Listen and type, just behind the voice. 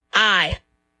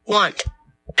want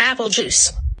apple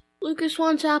juice. Lucas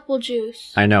wants apple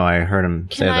juice. I know, I heard him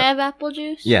say that. Can I have apple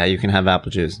juice? Yeah, you can have apple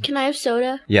juice. Can I have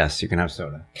soda? Yes, you can have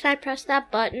soda. Can I press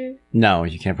that button? No,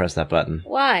 you can't press that button.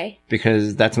 Why?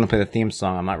 Because that's going to play the theme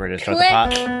song. I'm not ready to start Click. the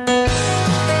pot.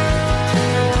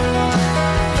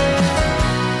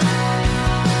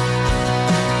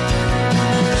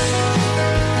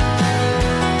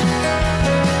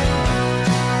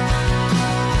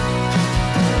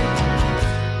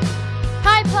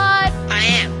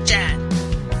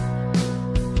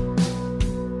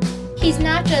 He's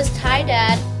not just Hi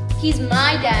Dad, he's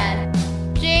my dad.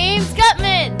 James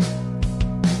Gutman!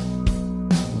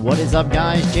 What is up,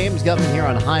 guys? James Gutman here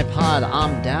on Hi Pod.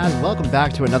 I'm Dad. Welcome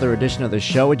back to another edition of the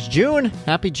show. It's June.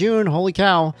 Happy June. Holy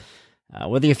cow.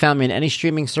 Whether you found me in any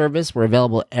streaming service, we're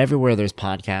available everywhere there's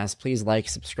podcasts. Please like,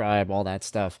 subscribe, all that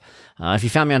stuff. If you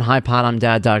found me on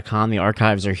HiPodI'mDad.com, the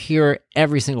archives are here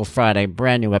every single Friday.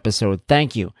 Brand new episode.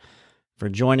 Thank you for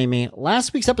joining me.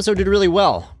 Last week's episode did really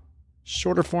well.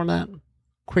 Shorter format,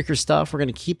 quicker stuff. We're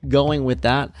going to keep going with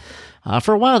that.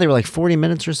 For a while, they were like 40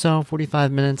 minutes or so,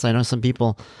 45 minutes. I know some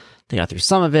people, they got through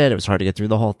some of it. It was hard to get through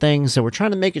the whole thing. So we're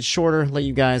trying to make it shorter, let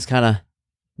you guys kind of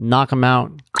knock them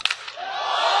out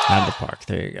out of the park.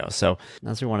 There you go. So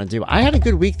that's what we want to do. I had a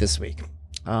good week this week.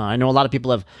 I know a lot of people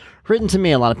have written to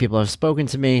me. A lot of people have spoken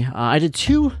to me. I did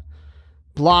 2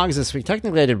 blogs this week.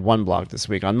 Technically, I did 1 blog this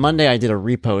week. On Monday, I did a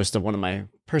repost of one of my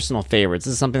personal favorites.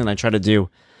 This is something that I try to do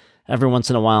every once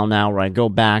in a while now, where I go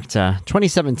back to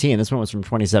 2017. This one was from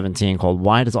 2017, called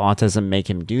Why Does Autism Make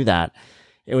Him Do That?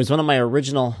 It was one of my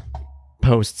original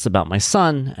posts about my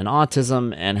son and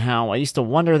autism and how I used to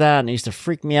wonder that and it used to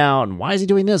freak me out. And why is he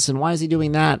doing this? And why is he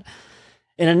doing that?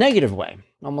 In a negative way,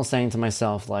 almost saying to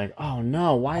myself like, oh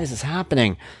no, why is this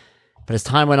happening? But as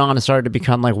time went on, it started to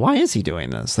become like, why is he doing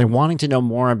this? Like wanting to know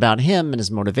more about him and his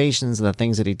motivations and the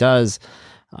things that he does.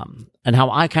 And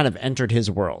how I kind of entered his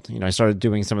world. You know, I started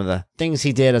doing some of the things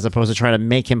he did as opposed to trying to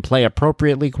make him play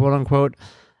appropriately, quote unquote.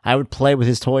 I would play with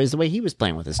his toys the way he was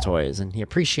playing with his toys, and he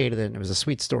appreciated it, and it was a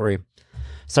sweet story.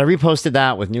 So I reposted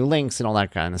that with new links and all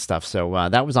that kind of stuff. So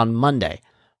that was on Monday.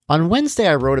 On Wednesday,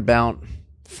 I wrote about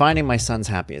finding my son's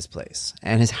happiest place.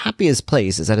 And his happiest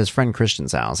place is at his friend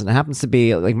Christian's house. And it happens to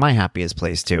be like my happiest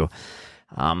place too.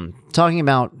 Talking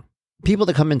about people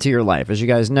that come into your life. As you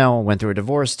guys know, I went through a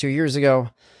divorce 2 years ago.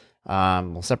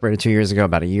 Separated 2 years ago,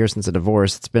 about a year since a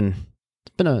divorce. It's been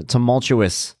a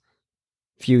tumultuous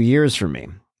few years for me.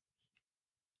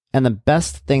 And the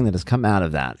best thing that has come out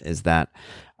of that is that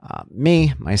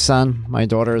me, my son, my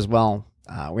daughter as well,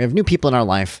 we have new people in our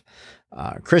life.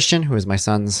 Christian, who is my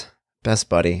son's best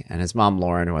buddy, and his mom,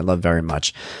 Lauren, who I love very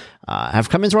much, have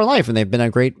come into our life, and they've been a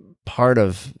great part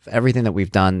of everything that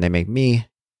we've done. They make me,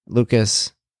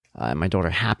 Lucas, and my daughter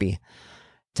happy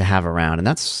to have around. And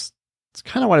that's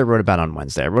kind of what I wrote about on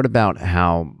Wednesday. I wrote about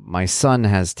how my son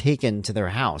has taken to their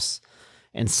house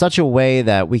in such a way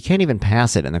that we can't even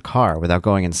pass it in the car without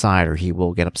going inside, or he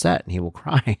will get upset and he will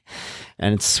cry.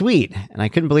 And it's sweet. And I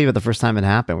couldn't believe it the first time it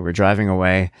happened. We were driving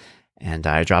away and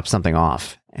I dropped something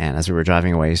off. And as we were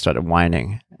driving away, he started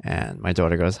whining. And my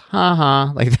daughter goes, ha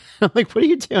ha. Like, I'm like, what are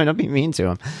you doing? Don't be mean to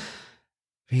him.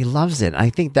 He loves it. I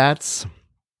think that's,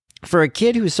 for a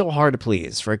kid who's so hard to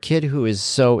please, for a kid who is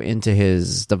so into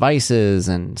his devices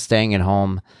and staying at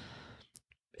home,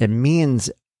 it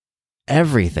means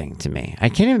everything to me. I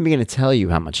can't even begin to tell you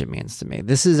how much it means to me.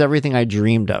 This is everything I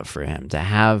dreamed of for him, to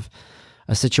have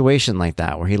a situation like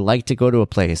that where he liked to go to a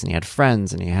place and he had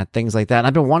friends and he had things like that. And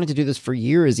I've been wanting to do this for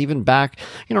years, even back,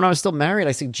 when I was still married.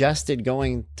 I suggested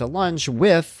going to lunch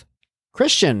with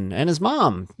Christian and his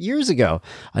mom years ago.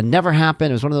 It never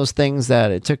happened. It was one of those things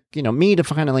that it took, me to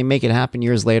finally make it happen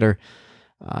years later.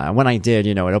 When I did,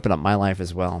 it opened up my life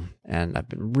as well. And I've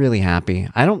been really happy.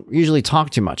 I don't usually talk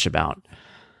too much about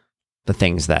the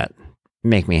things that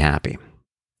make me happy.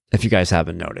 If you guys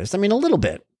haven't noticed, a little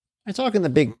bit. I talk in the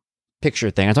big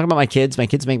picture thing. I talk about my kids. My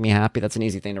kids make me happy. That's an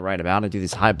easy thing to write about. I do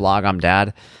this Hi blog. I'm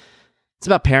Dad. It's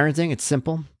about parenting. It's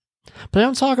simple. But I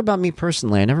don't talk about me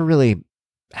personally. I never really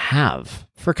have,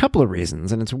 for a couple of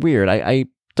reasons, and it's weird. I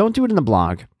don't do it in the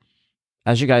blog.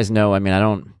 As you guys know, I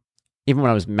don't, even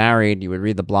when I was married, you would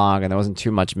read the blog and there wasn't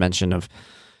too much mention of,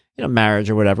 marriage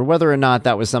or whatever, whether or not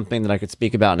that was something that I could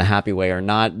speak about in a happy way or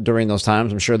not during those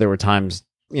times. I'm sure there were times,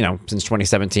 since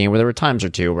 2017 where there were times or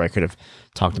two where I could have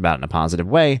talked about it in a positive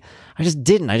way. I just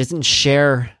didn't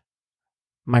share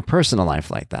my personal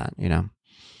life like that, And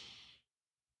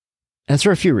it's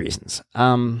for a few reasons.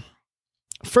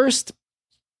 First,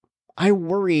 I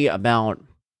worry about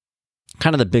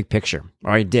kind of the big picture,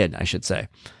 or I should say,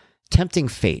 tempting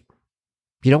fate.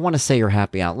 You don't want to say you're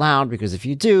happy out loud, because if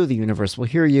you do, the universe will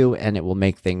hear you and it will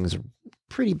make things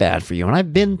pretty bad for you. And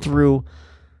I've been through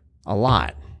a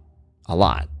lot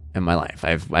in my life.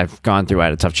 I've gone through, I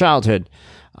had a tough childhood.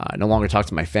 I no longer talk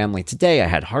to my family today. I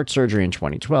had heart surgery in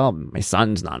 2012. My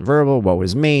son's nonverbal. Woe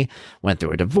is me. Went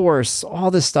through a divorce.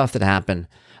 All this stuff that happened.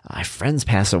 Friends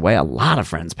pass away. A lot of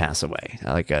friends pass away.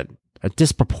 Like a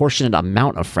disproportionate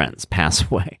amount of friends pass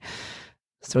away.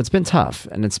 So it's been tough,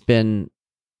 and it's been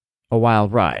a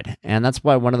wild ride. And that's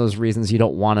why one of those reasons you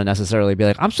don't want to necessarily be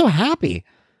like, I'm so happy.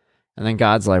 And then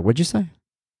God's like, what'd you say?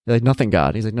 You're like, nothing,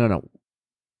 God. He's like, no.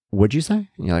 What'd you say?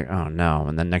 And you're like, oh no.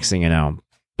 And then next thing you know,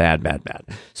 bad.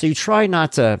 So you try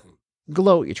not to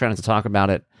gloat. You try not to talk about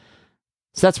it.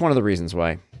 So that's one of the reasons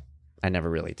why I never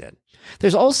really did.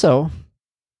 There's also,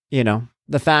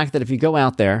 the fact that if you go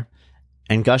out there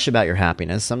and gush about your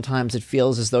happiness, sometimes it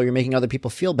feels as though you're making other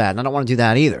people feel bad. And I don't want to do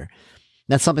that either.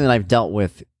 That's something that I've dealt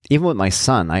with, even with my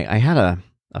son. I had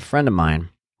a friend of mine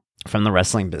from the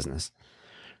wrestling business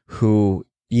who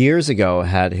years ago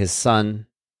had his son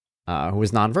who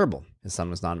was nonverbal. His son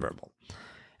was nonverbal.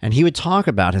 And he would talk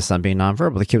about his son being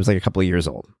nonverbal. The kid was like a couple of years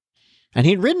old. And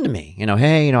he'd written to me,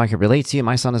 hey, I could relate to you.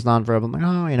 My son is nonverbal. I'm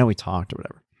like, oh, we talked or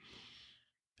whatever.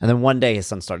 And then one day his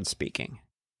son started speaking.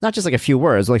 Not just like a few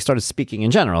words, like started speaking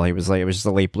in general. It was just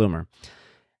a late bloomer.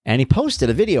 And he posted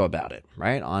a video about it,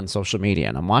 right, on social media.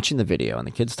 And I'm watching the video and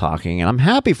the kid's talking and I'm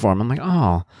happy for him. I'm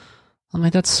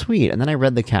like, that's sweet. And then I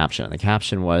read the caption. And the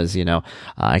caption was,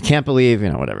 I can't believe,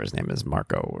 whatever his name is,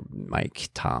 Marco or Mike,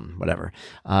 Tom, whatever,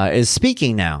 is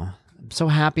speaking now. I'm so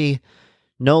happy.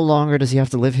 No longer does he have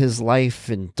to live his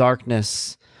life in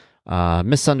darkness,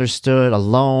 misunderstood,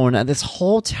 alone. And this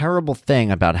whole terrible thing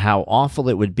about how awful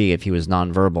it would be if he was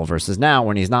nonverbal versus now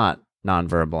when he's not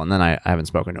nonverbal. And then I haven't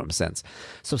spoken to him since.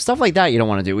 So stuff like that you don't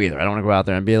want to do either. I don't want to go out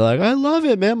there and be like, I love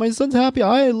it, man. My son's happy.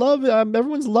 I love it.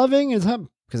 Everyone's loving. It's happy.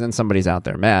 Because then somebody's out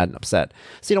there mad and upset.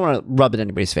 So you don't want to rub it in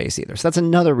anybody's face either. So that's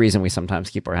another reason we sometimes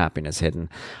keep our happiness hidden.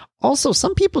 Also,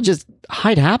 some people just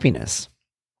hide happiness.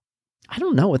 I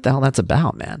don't know what the hell that's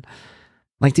about, man.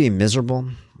 Like to be miserable.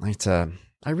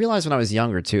 I realized when I was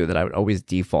younger too that I would always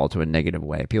default to a negative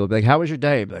way. People would be like, how was your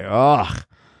day? I'd be like, oh,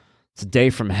 it's a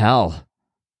day from hell.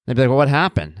 They'd be like, well, what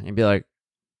happened? And you'd be like,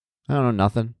 I don't know,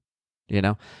 nothing,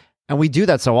 And we do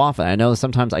that so often. I know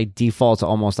sometimes I default to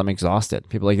almost, I'm exhausted.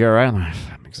 People are like, you're all right? I'm like,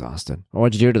 I'm exhausted. Well,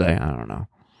 what'd you do today? I don't know.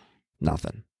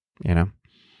 Nothing,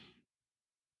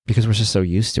 Because we're just so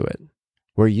used to it.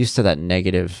 We're used to that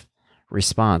negative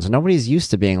response. Nobody's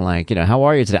used to being like, how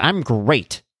are you today? I'm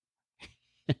great.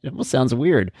 It almost sounds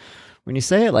weird when you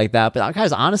say it like that. But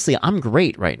guys, honestly, I'm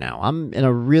great right now. I'm in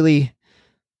a really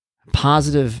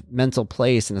positive mental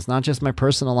place, and it's not just my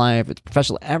personal life, it's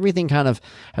professional. Everything kind of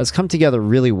has come together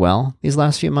really well these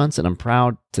last few months, and I'm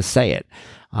proud to say it.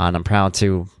 And I'm proud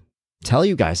to tell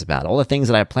you guys about it. All the things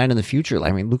that I have planned in the future.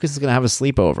 I mean, Lucas is going to have a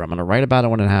sleepover. I'm going to write about it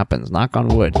when it happens. Knock on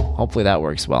wood. Hopefully that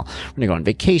works well. We're going to go on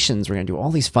vacations. We're going to do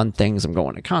all these fun things. I'm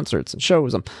going to concerts and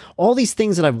shows. All these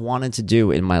things that I've wanted to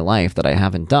do in my life that I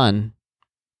haven't done,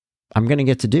 I'm going to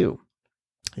get to do,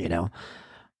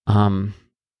 And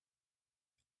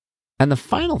the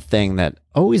final thing that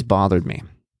always bothered me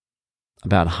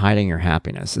about hiding your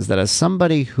happiness is that as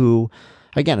somebody who,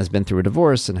 again, has been through a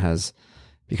divorce and has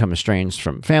become estranged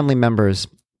from family members,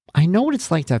 I know what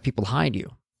it's like to have people hide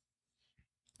you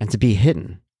and to be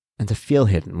hidden and to feel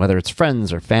hidden, whether it's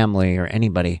friends or family or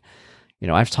anybody.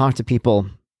 I've talked to people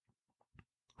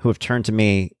who have turned to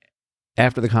me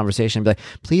after the conversation and be like,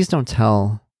 please don't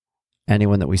tell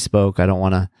anyone that we spoke. I don't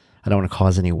want to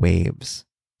cause any waves.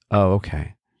 Oh,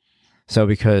 okay. So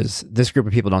because this group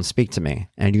of people don't speak to me,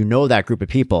 and that group of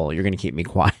people, you're going to keep me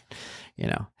quiet,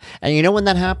 And when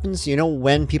that happens,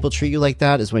 when people treat you like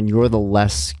that is when you're the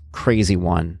less crazy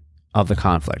one of the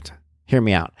conflict. Hear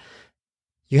me out.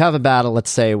 You have a battle, let's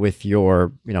say, with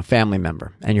your, family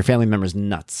member, and your family member's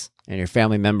nuts, and your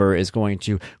family member is going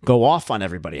to go off on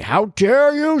everybody. How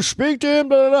dare you speak to him?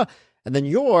 Blah, blah, blah. And then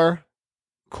you're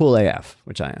cool AF,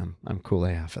 which I am. I'm cool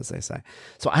AF, as they say.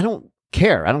 So I don't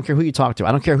care. I don't care who you talk to.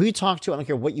 I don't care who you talk to. I don't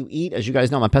care what you eat. As you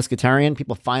guys know, I'm a pescatarian.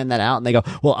 People find that out and they go,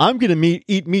 well, I'm going to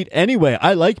eat meat anyway.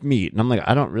 I like meat. And I'm like,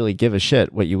 I don't really give a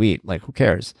shit what you eat. Like, who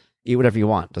cares? Eat whatever you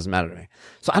want. Doesn't matter to me.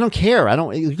 So I don't care.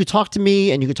 You could talk to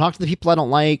me and you could talk to the people I don't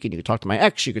like, and you could talk to my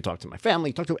ex. You could talk to my family.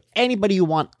 You could talk to anybody you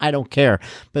want. I don't care.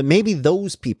 But maybe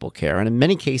those people care. And in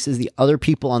many cases, the other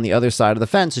people on the other side of the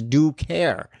fence do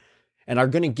care and are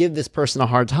going to give this person a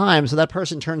hard time. So that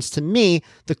person turns to me,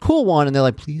 the cool one, and they're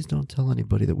like, please don't tell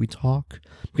anybody that we talk,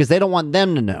 because they don't want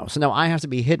them to know. So now I have to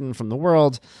be hidden from the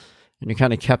world and you're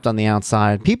kind of kept on the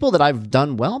outside. People that I've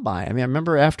done well by. I mean, I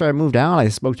remember after I moved out, I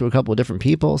spoke to a couple of different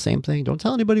people. Same thing. Don't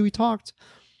tell anybody we talked.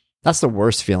 That's the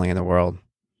worst feeling in the world.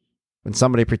 When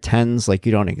somebody pretends like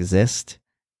you don't exist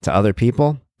to other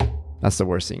people, that's the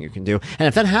worst thing you can do. And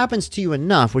if that happens to you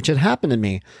enough, which had happened to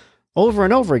me over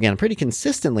and over again, pretty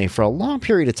consistently for a long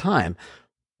period of time,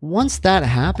 once that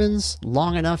happens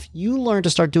long enough, you learn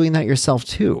to start doing that yourself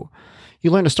too.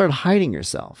 You learn to start hiding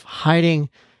yourself,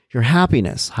 hiding your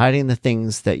happiness, hiding the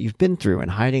things that you've been through, and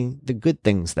hiding the good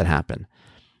things that happen.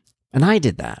 And I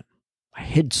did that. I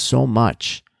hid so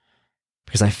much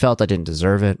because I felt I didn't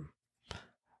deserve it.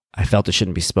 I felt it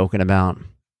shouldn't be spoken about.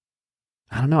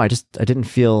 I don't know. I didn't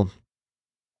feel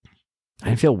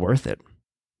worth it,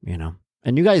 you know?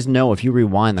 And you guys know, if you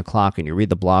rewind the clock and you read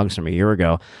the blogs from a year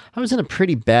ago, I was in a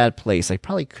pretty bad place. I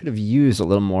probably could have used a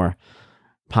little more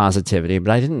positivity,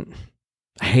 but I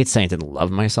hate saying I didn't love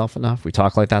myself enough. We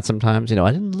talk like that sometimes. You know,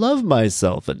 I didn't love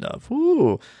myself enough.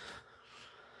 Ooh.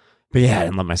 But yeah, I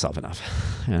didn't love myself enough.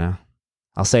 You know,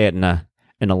 I'll say it in a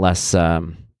less,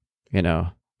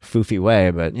 foofy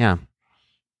way, but yeah,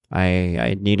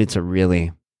 I needed to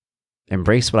really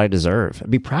embrace what I deserve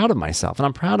and be proud of myself. And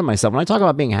I'm proud of myself. When I talk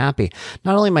about being happy,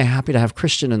 not only am I happy to have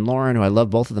Christian and Lauren, who I love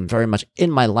both of them very much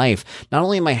in my life, not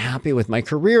only am I happy with my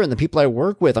career and the people I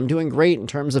work with, I'm doing great in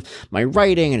terms of my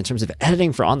writing and in terms of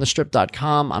editing for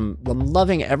onthestrip.com. I'm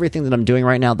loving everything that I'm doing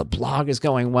right now. The blog is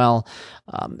going well.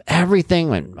 Everything,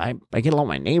 when I get along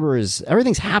with my neighbors,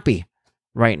 everything's happy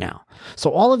right now. So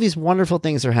all of these wonderful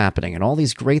things are happening, and all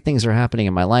these great things are happening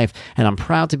in my life, and I'm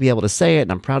proud to be able to say it,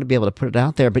 and I'm proud to be able to put it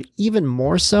out there. But even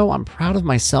more so, I'm proud of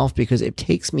myself because it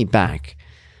takes me back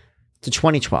to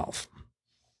 2012.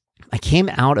 I came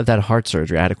out of that heart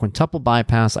surgery. I had a quintuple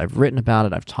bypass. I've written about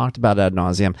it. I've talked about it ad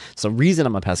nauseum. It's the reason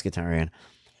I'm a pescatarian.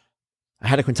 I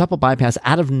had a quintuple bypass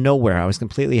out of nowhere. I was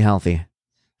completely healthy.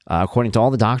 According to all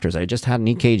the doctors, I just had an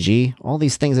EKG, all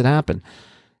these things that happened.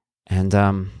 And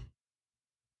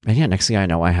yeah, next thing I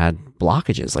know, I had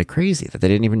blockages like crazy that they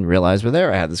didn't even realize were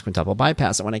there. I had this quintuple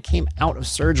bypass. And when I came out of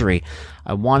surgery,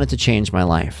 I wanted to change my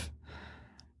life.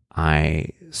 I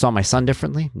saw my son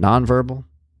differently, nonverbal,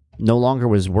 no longer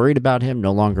was worried about him,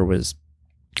 no longer was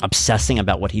obsessing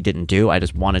about what he didn't do. I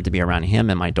just wanted to be around him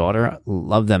and my daughter.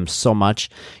 Love them so much.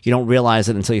 You don't realize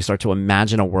it until you start to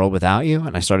imagine a world without you.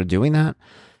 And I started doing that.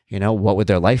 You know, what would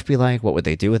their life be like? What would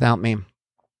they do without me? And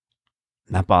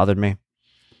that bothered me.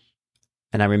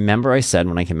 And I remember I said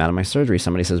when I came out of my surgery,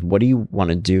 somebody says, "What do you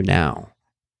want to do now?"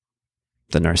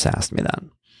 The nurse asked me that.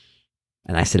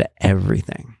 And I said,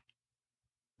 everything.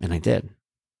 And I did.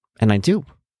 And I do.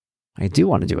 I do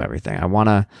want to do everything. I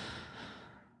want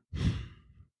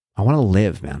to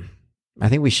live, man. I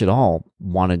think we should all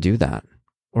want to do that.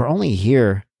 We're only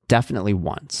here definitely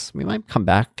once. We might come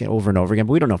back over and over again,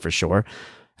 but we don't know for sure.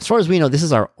 As far as we know, this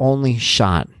is our only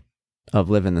shot of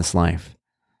living this life.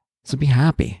 So be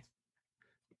happy.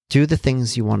 Do the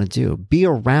things you want to do. Be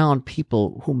around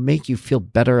people who make you feel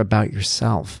better about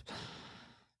yourself.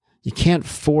 You can't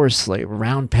force like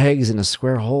round pegs in a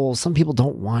square hole. Some people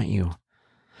don't want you.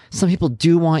 Some people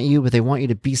do want you, but they want you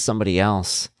to be somebody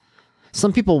else.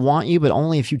 Some people want you, but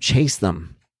only if you chase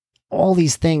them. All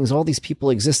these things, all these people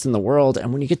exist in the world.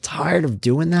 And when you get tired of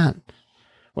doing that,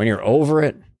 when you're over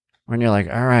it, when you're like,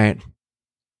 all right,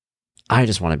 I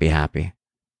just want to be happy.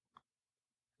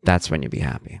 That's when you be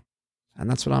happy. And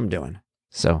that's what I'm doing.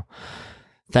 So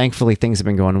thankfully, things have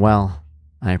been going well.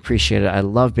 I appreciate it. I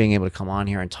love being able to come on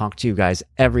here and talk to you guys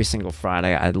every single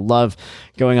Friday. I love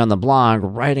going on the blog,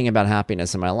 writing about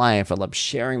happiness in my life. I love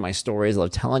sharing my stories. I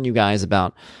love telling you guys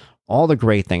about all the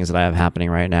great things that I have happening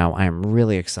right now. I am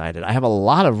really excited. I have a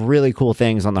lot of really cool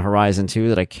things on the horizon too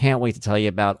that I can't wait to tell you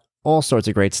about. All sorts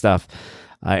of great stuff.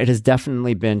 It has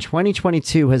definitely been,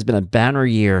 2022 has been a banner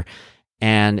year.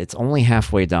 And it's only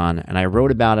halfway done. And I wrote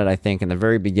about it, I think, in the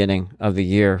very beginning of the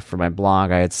year for my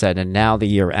blog. I had said, and now the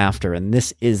year after. And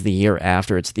this is the year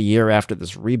after. It's the year after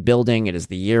this rebuilding. It is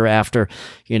the year after,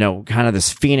 kind of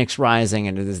this phoenix rising.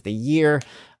 And it is the year,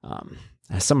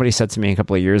 as somebody said to me a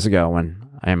couple of years ago when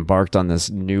I embarked on this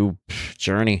new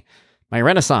journey, my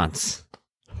renaissance.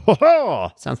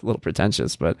 Sounds a little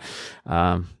pretentious, but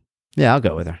yeah, I'll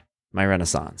go with her. My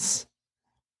renaissance.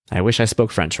 I wish I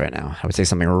spoke French right now. I would say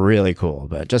something really cool,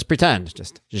 but just pretend.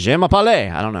 Just je m'appelle.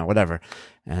 I don't know, whatever.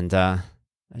 And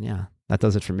yeah, that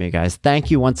does it for me, guys. Thank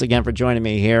you once again for joining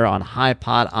me here on Hi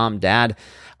Pod. I'm Dad.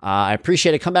 I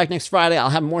appreciate it. Come back next Friday. I'll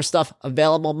have more stuff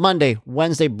available Monday,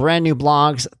 Wednesday, brand new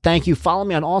blogs. Thank you. Follow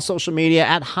me on all social media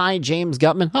at Hi James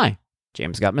Gutman. Hi.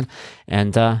 James Gutman.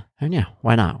 And yeah,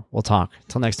 why not? We'll talk.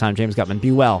 Till next time, James Gutman.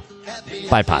 Be well.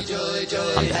 Bye, Pod. I'm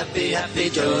done. Happy, happy,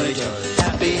 joy, joy.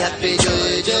 Happy, happy,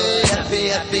 joy, joy. Happy,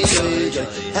 happy, joy, joy.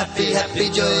 Happy, happy,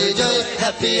 joy, joy.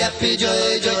 Happy, happy,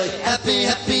 joy, joy. Happy,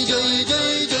 happy, joy,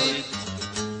 joy, joy.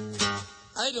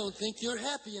 I don't think you're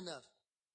happy enough.